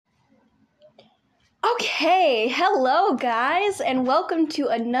Okay, hello guys, and welcome to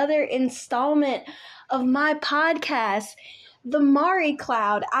another installment of my podcast, The Mari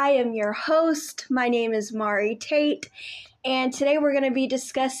Cloud. I am your host. My name is Mari Tate, and today we're going to be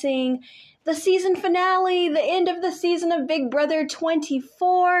discussing the season finale, the end of the season of Big Brother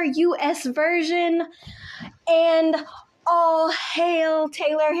 24, US version, and all hail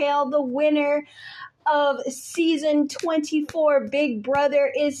Taylor Hale, the winner of season 24. Big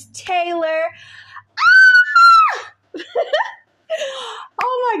Brother is Taylor.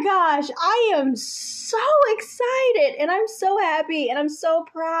 Oh my gosh, I am so excited and I'm so happy and I'm so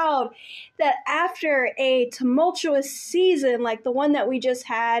proud that after a tumultuous season like the one that we just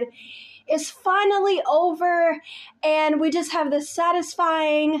had is finally over, and we just have this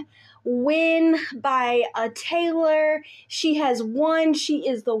satisfying win by Taylor. She has won. She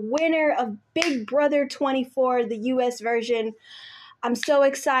is the winner of Big Brother 24, the US version. I'm so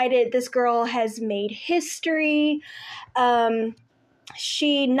excited. This girl has made history.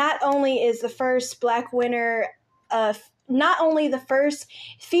 She not only is the first black winner, not only the first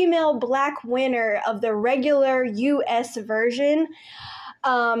female black winner of the regular US version,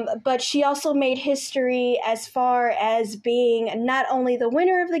 but she also made history as far as being not only the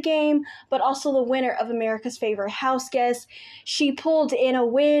winner of the game, but also the winner of America's Favorite House Guest. She pulled in a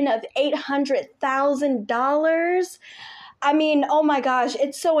win of $800,000. I mean, oh my gosh,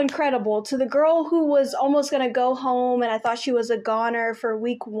 it's so incredible. To the girl who was almost going to go home and I thought she was a goner for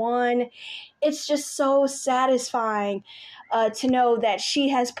week one, it's just so satisfying to know that she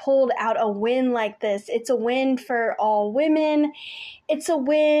has pulled out a win like this. It's a win for all women. It's a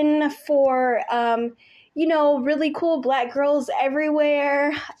win for, really cool black girls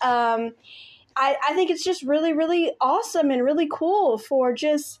everywhere. I think it's just really, really awesome and really cool for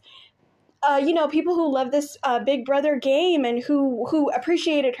just people who love this Big Brother game and who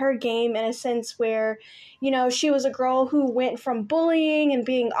appreciated her game in a sense where, she was a girl who went from bullying and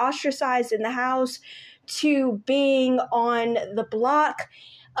being ostracized in the house to being on the block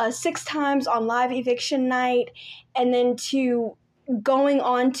 6 times on live eviction night, and then to going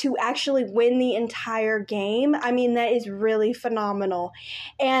on to actually win the entire game. I mean, that is really phenomenal.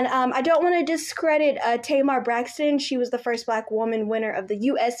 And I don't want to discredit Tamar Braxton. She was the first black woman winner of the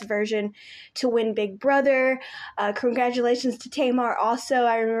US version to win Big Brother. Congratulations to Tamar also.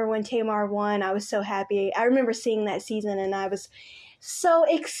 I remember when Tamar won, I was so happy. I remember seeing that season and I was so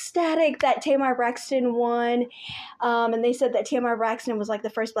ecstatic that Tamar Braxton won. And they said that Tamar Braxton was like the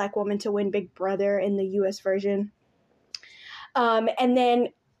first black woman to win Big Brother in the US version. And then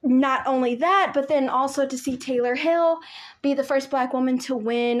not only that, but then also to see Taylor Hale be the first black woman to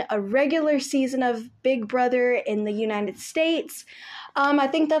win a regular season of Big Brother in the United States. I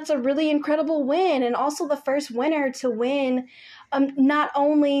think that's a really incredible win, and also the first winner to win not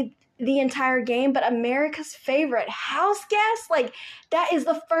only the entire game, but America's Favorite House Guest. Like, that is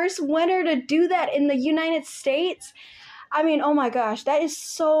the first winner to do that in the United States. I mean, oh my gosh, that is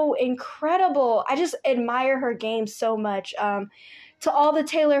so incredible. I just admire her game so much. To all the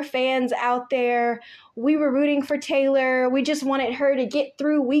Taylor fans out there, we were rooting for Taylor. We just wanted her to get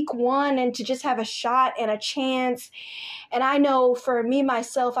through week one and to just have a shot and a chance. And I know for me,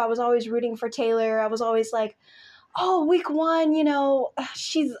 myself, I was always rooting for Taylor. I was always like, oh, week one,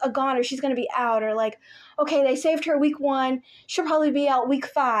 she's a goner, she's going to be out. Or like, okay, they saved her week one, she'll probably be out week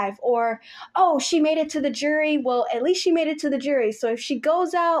 5. Or, oh, she made it to the jury. Well, at least she made it to the jury. So if she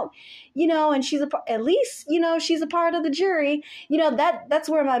goes out, and she's at least, she's a part of the jury, that's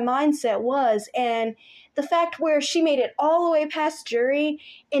where my mindset was. And the fact where she made it all the way past jury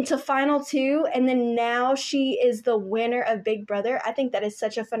into final 2, and then now she is the winner of Big Brother, I think that is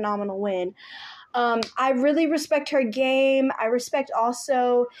such a phenomenal win. I really respect her game. I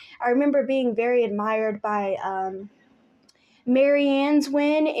remember being very admired by Marianne's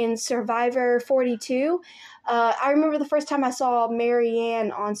win in Survivor 42. I remember the first time I saw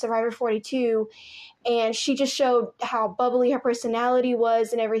Marianne on Survivor 42, and she just showed how bubbly her personality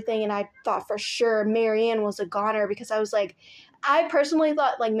was and everything, and I thought for sure Marianne was a goner, because I personally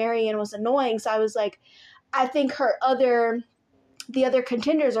thought like Marianne was annoying, so I was like, I think the other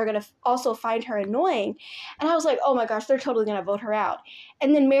contenders are going to also find her annoying. And I was like, oh my gosh, they're totally going to vote her out.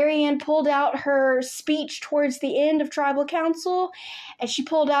 And then Marianne pulled out her speech towards the end of Tribal Council, and she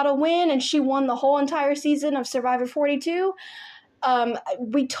pulled out a win, and she won the whole entire season of Survivor 42.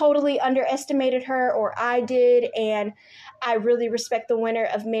 We totally underestimated her, or I did, and I really respect the winner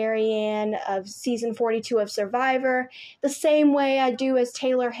of Marianne of season 42 of Survivor, the same way I do as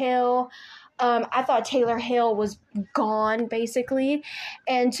Taylor Hale. I thought Taylor Hale was gone, basically.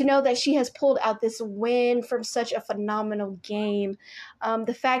 And to know that she has pulled out this win from such a phenomenal game,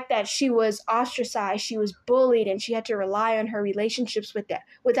 the fact that she was ostracized, she was bullied, and she had to rely on her relationships with that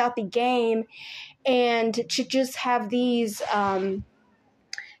without the game, and to just have these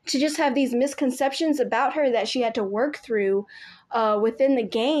misconceptions about her that she had to work through within the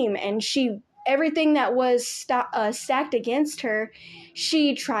game, and everything that was stacked against her,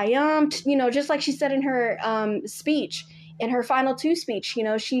 she triumphed. Just like she said in her speech, in her final two speech.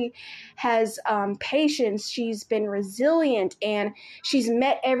 She has patience. She's been resilient, and she's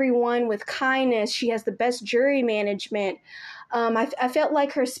met everyone with kindness. She has the best jury management. I felt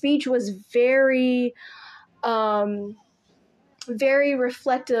like her speech was very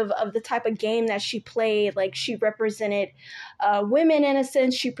reflective of the type of game that she played. Like, she represented women in a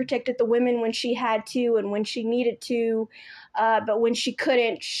sense. She protected the women when she had to and when she needed to, but when she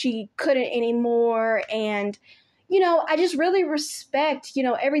couldn't anymore. And I just really respect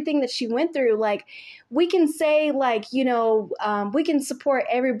everything that she went through. Like, we can say, like, we can support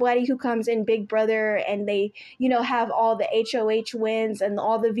everybody who comes in Big Brother and they have all the HOH wins and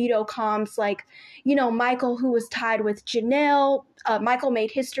all the veto comps, like Michael, who was tied with Janelle. Michael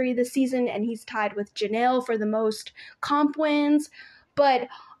made history this season, and he's tied with Janelle for the most comp wins. But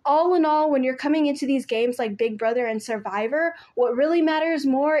all in all, when you're coming into these games like Big Brother and Survivor, what really matters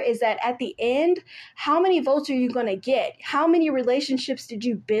more is that at the end, how many votes are you going to get? How many relationships did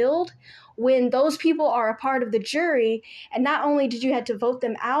you build when those people are a part of the jury? And not only did you have to vote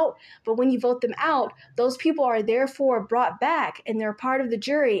them out, but when you vote them out, those people are therefore brought back and they're part of the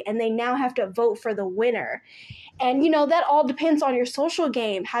jury, and they now have to vote for the winner. And, that all depends on your social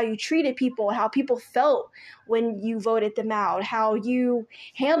game, how you treated people, how people felt when you voted them out, how you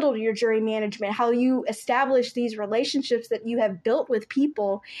handled your jury management, how you established these relationships that you have built with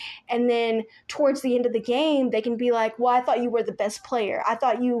people. And then towards the end of the game, they can be like, well, I thought you were the best player. I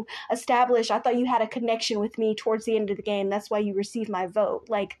thought you had a connection with me towards the end of the game. That's why you received my vote.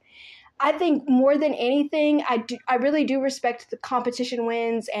 Like, I think more than anything, I really do respect the competition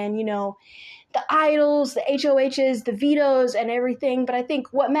wins and, the idols, the HOHs, the vetoes, and everything. But I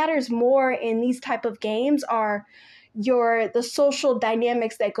think what matters more in these type of games are the social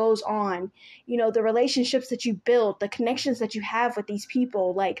dynamics that goes on, the relationships that you build, the connections that you have with these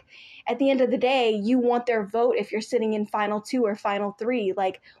people. Like, at the end of the day, you want their vote if you're sitting in final 2 or final 3.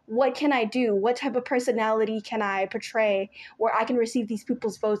 Like, what can I do? What type of personality can I portray where I can receive these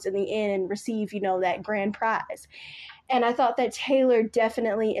people's votes in the end and receive, that grand prize? And I thought that Taylor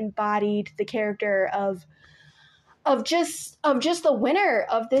definitely embodied the character of just the winner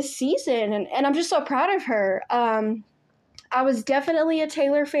of this season, and I'm just so proud of her. I was definitely a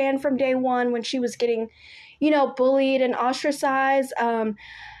Taylor fan from day one when she was getting, bullied and ostracized.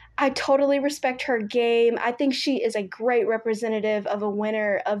 I totally respect her game. I think she is a great representative of a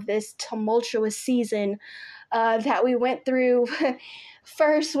winner of this tumultuous season that we went through.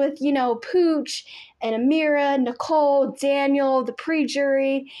 First with, Pooch and Amira, Nicole, Daniel, the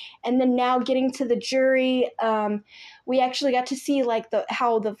pre-jury, and then now getting to the jury. We actually got to see like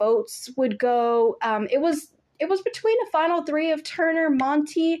how the votes would go. It was between a final 3 of Turner,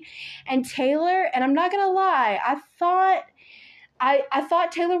 Monty, and Taylor. And I'm not gonna lie, I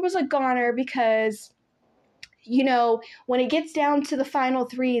thought Taylor was a goner because, when it gets down to the final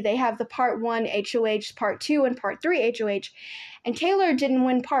 3, they have the part 1 HOH, part 2, and part 3 HOH. And Taylor didn't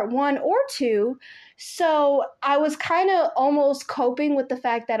win part 1 or 2. So I was kind of almost coping with the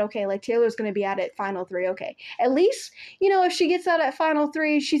fact that, okay, like, Taylor's going to be out at final 3. Okay, at least, if she gets out at final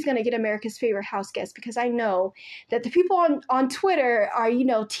 3, she's going to get America's favorite house guest, because I know that the people on Twitter are,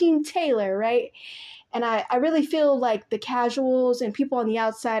 Team Taylor, right? And I really feel like the casuals and people on the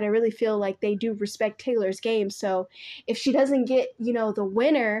outside, I really feel like they do respect Taylor's game. So if she doesn't get, the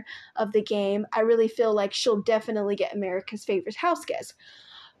winner of the game, I really feel like she'll definitely get America's favorite house guest.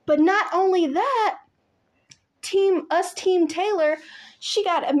 But not only that, Team Taylor, she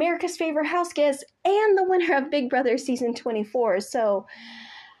got America's favorite house guest and the winner of Big Brother season 24. So,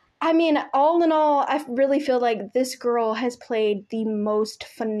 I mean, all in all, I really feel like this girl has played the most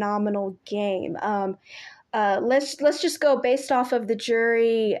phenomenal game. Let's just go based off of the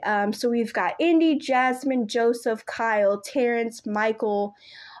jury. So we've got Indy, Jasmine, Joseph, Kyle, Terrence, Michael,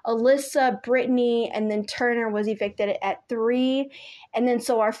 Alyssa, Brittany, and then Turner was evicted at 3. And then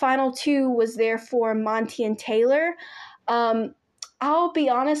so our final 2 was therefore Monty and Taylor. I'll be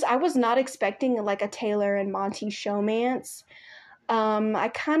honest, I was not expecting like a Taylor and Monty showmance. I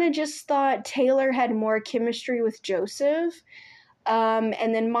kind of just thought Taylor had more chemistry with Joseph.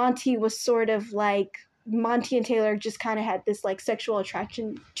 And then Monty was sort of like Monty and Taylor just kind of had this like sexual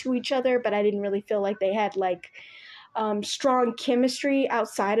attraction to each other, but I didn't really feel like they had like strong chemistry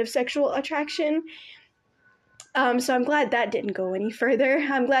outside of sexual attraction. So I'm glad that didn't go any further.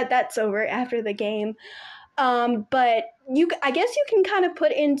 I'm glad that's over after the game. But I guess you can kind of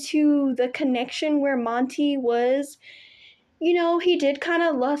put into the connection where Monty was, he did kind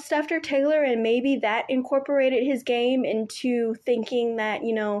of lust after Taylor, and maybe that incorporated his game into thinking that,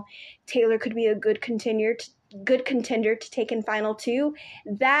 Taylor could be a good contender to take in final two.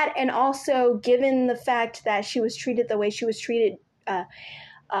 That, and also given the fact that she was treated the way she was treated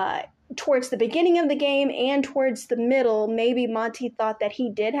towards the beginning of the game and towards the middle, maybe Monty thought that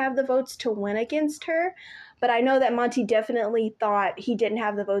he did have the votes to win against her. But I know that Monty definitely thought he didn't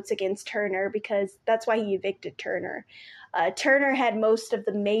have the votes against Turner, because that's why he evicted Turner. Turner had most of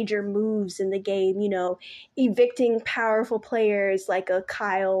the major moves in the game, evicting powerful players like a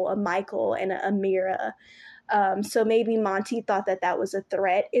Kyle, a Michael, and a Mira. So maybe Monty thought that was a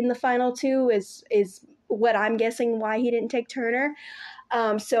threat in the final two, is what I'm guessing why he didn't take Turner.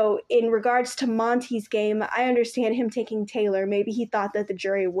 So in regards to Monty's game, I understand him taking Taylor. Maybe he thought that the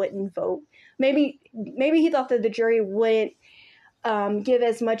jury wouldn't vote. Maybe he thought that the jury wouldn't give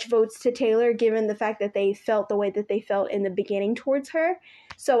as much votes to Taylor, given the fact that they felt the way that they felt in the beginning towards her.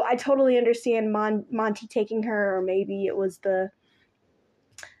 So I totally understand Monty taking her, or maybe it was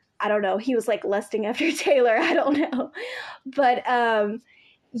I don't know, he was like lusting after Taylor. I don't know. But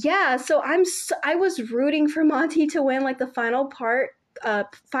yeah, so I was rooting for Monty to win like the final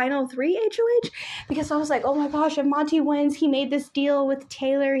three HOH, because I was like, oh my gosh, if Monty wins, he made this deal with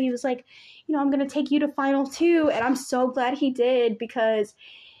Taylor. He was like, I'm going to take you to final two. And I'm so glad he did, because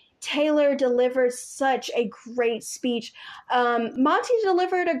Taylor delivered such a great speech. Monty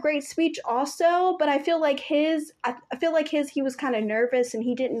delivered a great speech also, but I feel like he was kind of nervous, and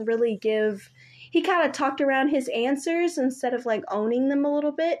he didn't really he kind of talked around his answers instead of like owning them a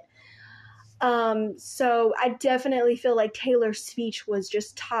little bit. So I definitely feel like Taylor's speech was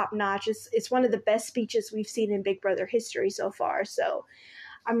just top notch. It's one of the best speeches we've seen in Big Brother history so far. So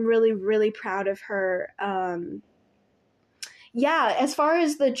I'm really, really proud of her. Yeah, as far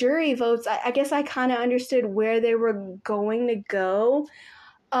as the jury votes, I guess I kind of understood where they were going to go.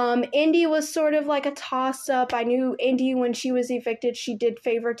 Indy was sort of like a toss-up. I knew Indy, when she was evicted, she did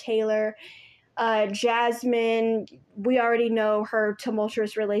favor Taylor. Jasmine, we already know her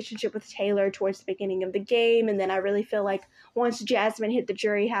tumultuous relationship with Taylor towards the beginning of the game, and then I really feel like once Jasmine hit the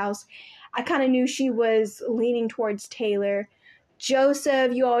jury house, I kind of knew she was leaning towards Taylor.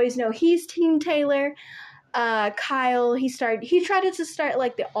 Joseph, you always know he's Team Taylor. Kyle, he tried to start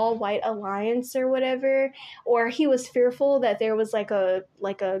like the all-white alliance or whatever, or he was fearful that there was like a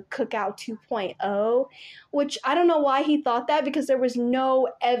cookout 2.0, which I don't know why he thought that, because there was no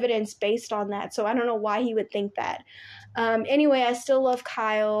evidence based on that, so I don't know why he would think that. Anyway, I still love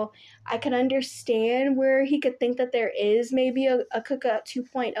Kyle. I can understand where he could think that there is maybe a cookout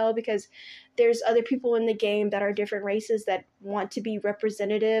 2.0, because there's other people in the game that are different races that want to be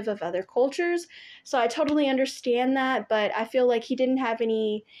representative of other cultures. So I totally understand that, but I feel like he didn't have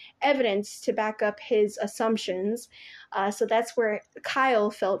any evidence to back up his assumptions. So that's where Kyle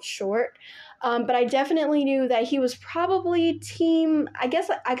felt short. But I definitely knew that he was probably team, I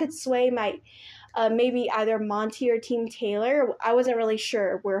guess I could sway my maybe either Monty or Team Taylor. I wasn't really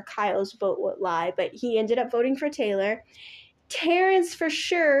sure where Kyle's vote would lie, but he ended up voting for Taylor. Terrence, for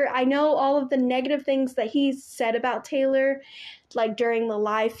sure, I know all of the negative things that he said about Taylor, like during the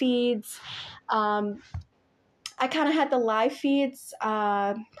live feeds. I kind of had the live feeds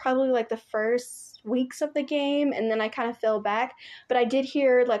probably like the first weeks of the game, and then I kind of fell back. But I did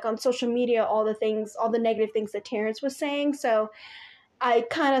hear like on social media all the negative things that Terrence was saying, so I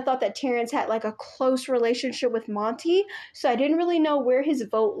kind of thought that Terrence had like a close relationship with Monty, so I didn't really know where his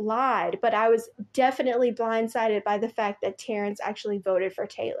vote lied, but I was definitely blindsided by the fact that Terrence actually voted for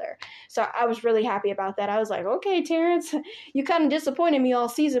Taylor. So I was really happy about that. I was like, okay, Terrence, you kind of disappointed me all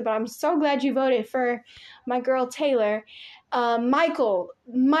season, but I'm so glad you voted for my girl Taylor. Michael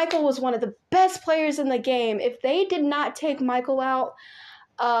was one of the best players in the game. If they did not take Michael out,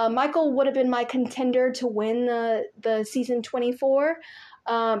 Michael would have been my contender to win the season 24.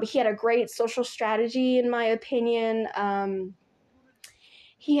 He had a great social strategy, in my opinion.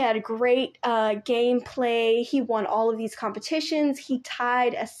 He had great gameplay. He won all of these competitions. He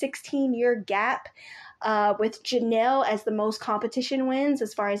tied a 16-year gap with Janelle as the most competition wins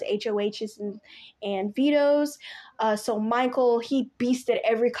as far as HOHs and vetoes. So Michael, he beasted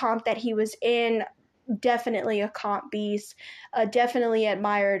every comp that he was in. Definitely a comp beast. Definitely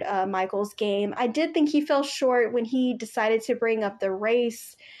admired Michael's game. I did think he fell short when he decided to bring up the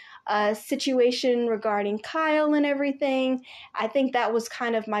race situation regarding Kyle and everything. I think that was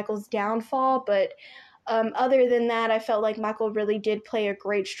kind of Michael's downfall, but other than that, I felt like Michael really did play a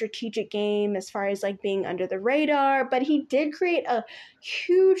great strategic game as far as like being under the radar, but he did create a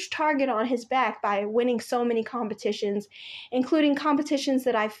huge target on his back by winning so many competitions, including competitions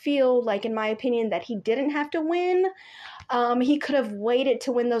that I feel like, in my opinion, that he didn't have to win. He could have waited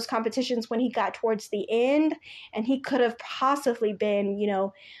to win those competitions when he got towards the end, and he could have possibly been,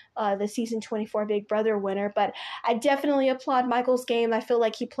 the season 24 Big Brother winner. But I definitely applaud Michael's game. I feel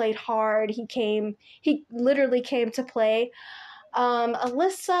like he played hard. He literally came to play.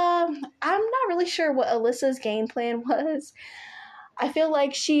 Alyssa, I'm not really sure what Alyssa's game plan was. I feel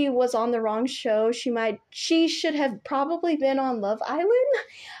like she was on the wrong show. She should have probably been on Love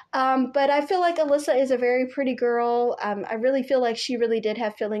Island. But I feel like Alyssa is a very pretty girl. I really feel like she really did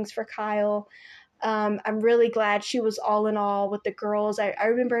have feelings for Kyle. I'm really glad she was all in all with the girls. I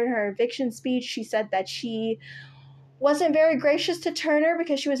remember in her eviction speech, she said that she wasn't very gracious to Turner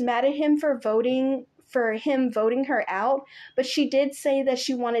because she was mad at him for him voting her out, but she did say that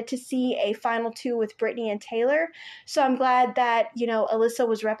she wanted to see a final two with Brittany and Taylor. So I'm glad that, Alyssa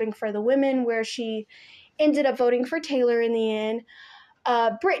was repping for the women, where she ended up voting for Taylor in the end.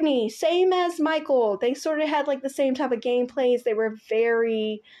 Brittany, same as Michael. They sort of had like the same type of game plays. They were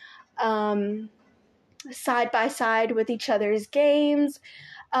very side by side with each other's games.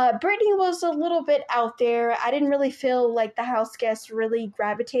 Brittany was a little bit out there. I didn't really feel like the house guests really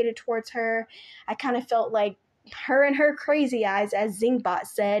gravitated towards her. I kind of felt like her and her crazy eyes, as Zingbot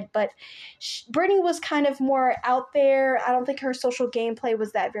said, but Brittany was kind of more out there. I don't think her social gameplay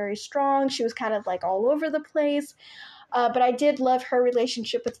was that very strong. She was kind of like all over the place. But I did love her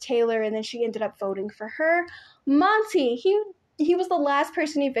relationship with Taylor, and then she ended up voting for her. Monty, he was the last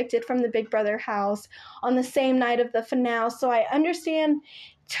person evicted from the Big Brother house on the same night of the finale, so I understand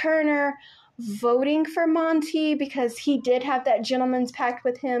Turner voting for Monty because he did have that gentleman's pact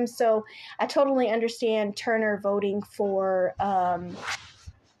with him, so I totally understand Turner voting for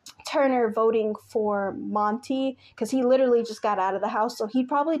Monty because he literally just got out of the house, so he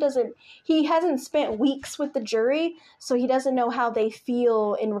hasn't spent weeks with the jury, so he doesn't know how they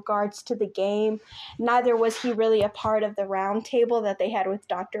feel in regards to the game. Neither was he really a part of the round table that they had with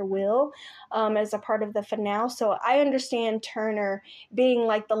Dr. Will as a part of the finale, so I understand Turner being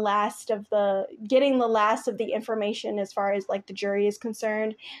like getting the last of the information as far as like the jury is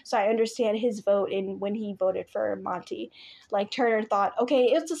concerned, so I understand his vote when he voted for Monty. Like Turner thought, okay,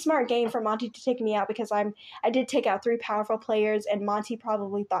 it's a smart game for Monty to take me out because I did take out 3 powerful players, and Monty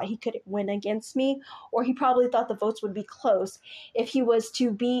probably thought he could win against me, or he probably thought the votes would be close if he was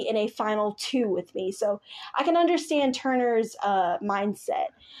to be in a final 2 with me. So I can understand Turner's mindset.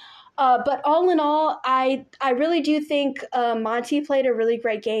 But all in all, I really do think Monty played a really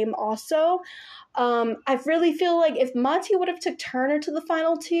great game also. I really feel like if Monty would have took Turner to the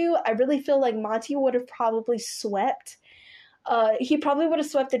final 2, I really feel like Monty would have probably swept. He probably would have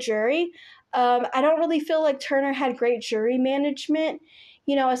swept the jury. I don't really feel like Turner had great jury management,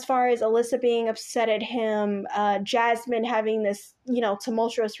 as far as Alyssa being upset at him, Jasmine having this,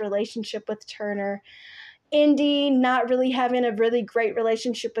 tumultuous relationship with Turner, Indy not really having a really great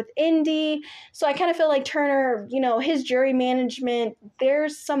relationship with Indy. So I kind of feel like Turner, his jury management,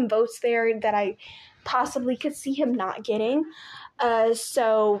 there's some votes there that I possibly could see him not getting.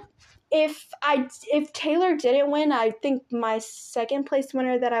 So if Taylor didn't win, I think my second place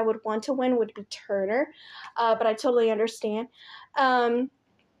winner that I would want to win would be Turner. But I totally understand.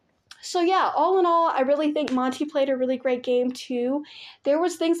 So yeah, all in all, I really think Monty played a really great game too. There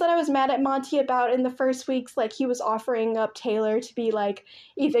was things that I was mad at Monty about in the first weeks, like he was offering up Taylor to be like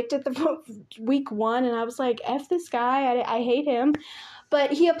evicted the week 1, and I was like, F this guy, I hate him.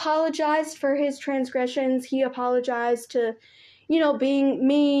 But he apologized for his transgressions. He apologized to, being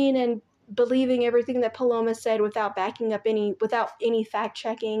mean and believing everything that Paloma said without any fact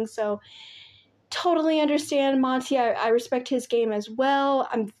checking. So totally understand Monty. I respect his game as well.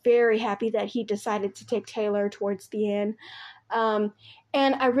 I'm very happy that he decided to take Taylor towards the end. And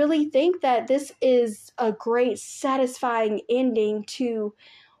I really think that this is a great, satisfying ending to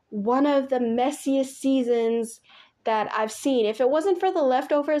one of the messiest seasons that I've seen. If it wasn't for the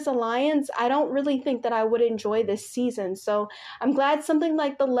Leftovers Alliance, I don't really think that I would enjoy this season. So I'm glad something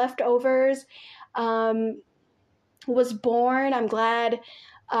like the Leftovers was born. I'm glad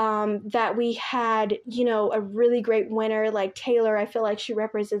that we had, a really great winner like Taylor. I feel like she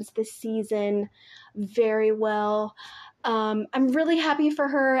represents this season very well. I'm really happy for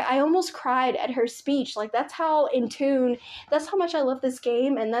her. I almost cried at her speech. Like, that's how much I love this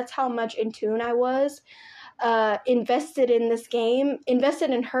game, and that's how much in tune I was. invested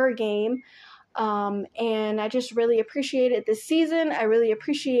in her game. And I just really appreciated this season. I really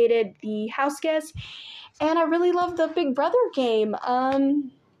appreciated the house guests, and I really loved the Big Brother game.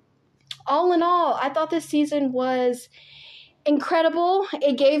 All in all, I thought this season was incredible.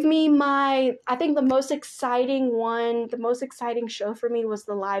 It gave me I think the most exciting show for me was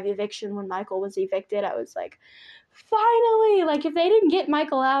the live eviction when Michael was evicted. I was like, finally, like if they didn't get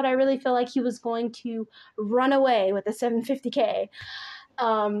Michael out, I really feel like he was going to run away with the $750K.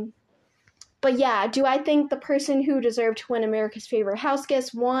 But yeah, do I think the person who deserved to win America's Favorite House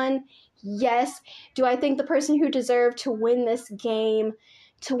Guest won? Yes. Do I think the person who deserved to win this game,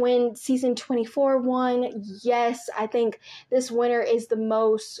 to win season 24 won? Yes. I think this winner is the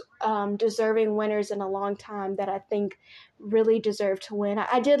most deserving winners in a long time that I think really deserve to win.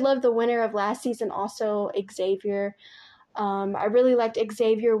 I did love the winner of last season also, Xavier. I really liked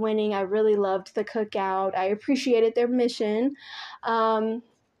Xavier winning. I really loved the cookout. I appreciated their mission.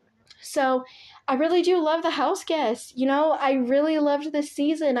 So I really do love the house guests. You know, I really loved this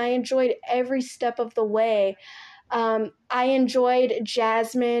season. I enjoyed every step of the way. I enjoyed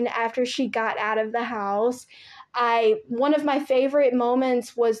Jasmine after she got out of the house. One of my favorite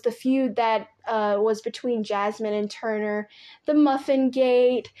moments was the feud that was between Jasmine and Turner, the Muffin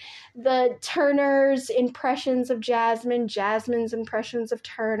Gate, the Turner's impressions of Jasmine, Jasmine's impressions of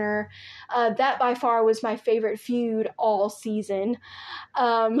Turner. That by far was my favorite feud all season.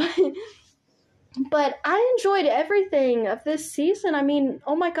 But I enjoyed everything of this season. I mean,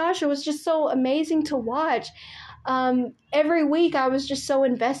 oh my gosh, it was just so amazing to watch. Every week I was just so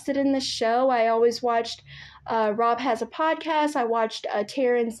invested in the show. I always watched Rob Has a Podcast. I watched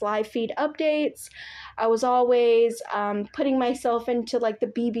Taryn's live feed updates. I was always putting myself into like the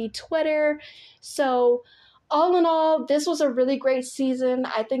BB Twitter. So all in all, this was a really great season.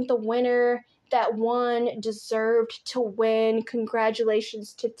 I think the winner that won deserved to win.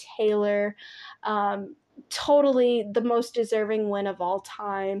 Congratulations to Taylor. Totally the most deserving win of all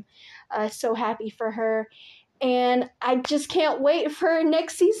time. So happy for her. And I just can't wait for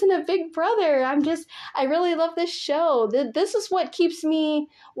next season of Big Brother. I really love this show. This is what keeps me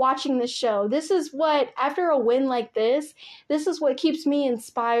watching this show. This is what, after a win like this is what keeps me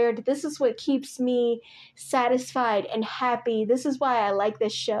inspired. This is what keeps me satisfied and happy. This is why I like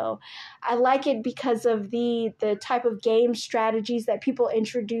this show. I like it because of the type of game strategies that people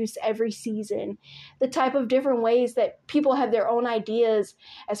introduce every season, the type of different ways that people have their own ideas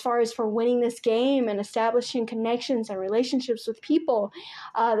as far as for winning this game and establishing connections and relationships with people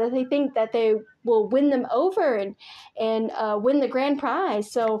that they think that they will win them over and win the grand prize.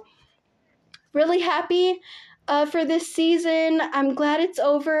 So really happy for this season. I'm glad it's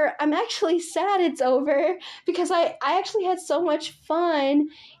over. I'm actually sad it's over because I actually had so much fun,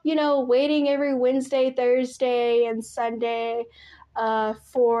 you know, waiting every Wednesday, Thursday, and Sunday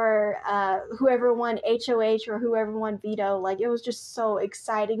for whoever won HOH or whoever won veto. Like, it was just so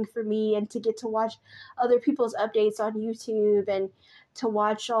exciting for me, and to get to watch other people's updates on YouTube and to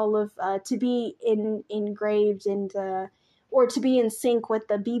watch all of to be engraved and or to be in sync with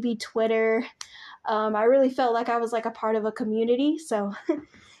the BB Twitter. I really felt like I was like a part of a community. So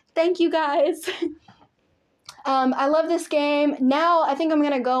thank you guys. I love this game. Now I think I'm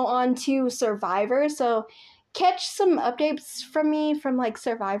going to go on to Survivor. So catch some updates from me from like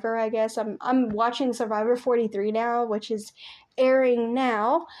Survivor, I guess. I'm watching Survivor 43 now, which is airing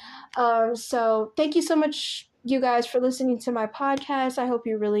now. So thank you so much, you guys, for listening to my podcast. I hope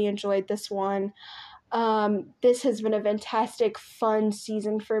you really enjoyed this one. This has been a fantastic, fun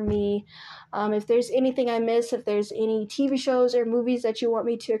season for me. If there's anything I miss, if there's any TV shows or movies that you want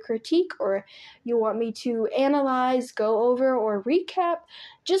me to critique or you want me to analyze, go over, or recap,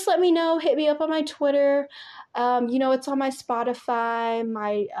 just let me know. Hit me up on my Twitter. You know, it's on my Spotify,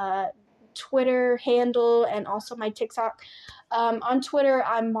 my Twitter handle, and also my TikTok. On Twitter,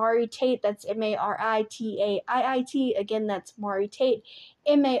 I'm Mari Tate. That's MARITAIIT. Again, that's Mari Tate,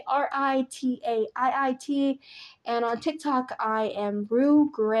 MARITAIIT. And on TikTok, I am Rue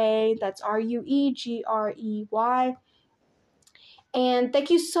Gray. That's RUEGREY. And thank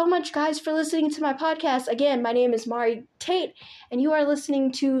you so much, guys, for listening to my podcast. Again, my name is Mari Tate, and you are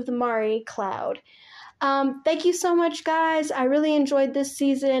listening to the Mari Cloud. Thank you so much, guys. I really enjoyed this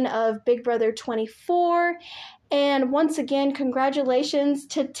season of Big Brother 24. And once again, congratulations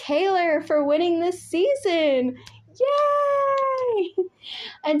to Taylor for winning this season. Yay!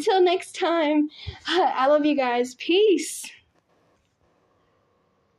 Until next time, I love you guys. Peace.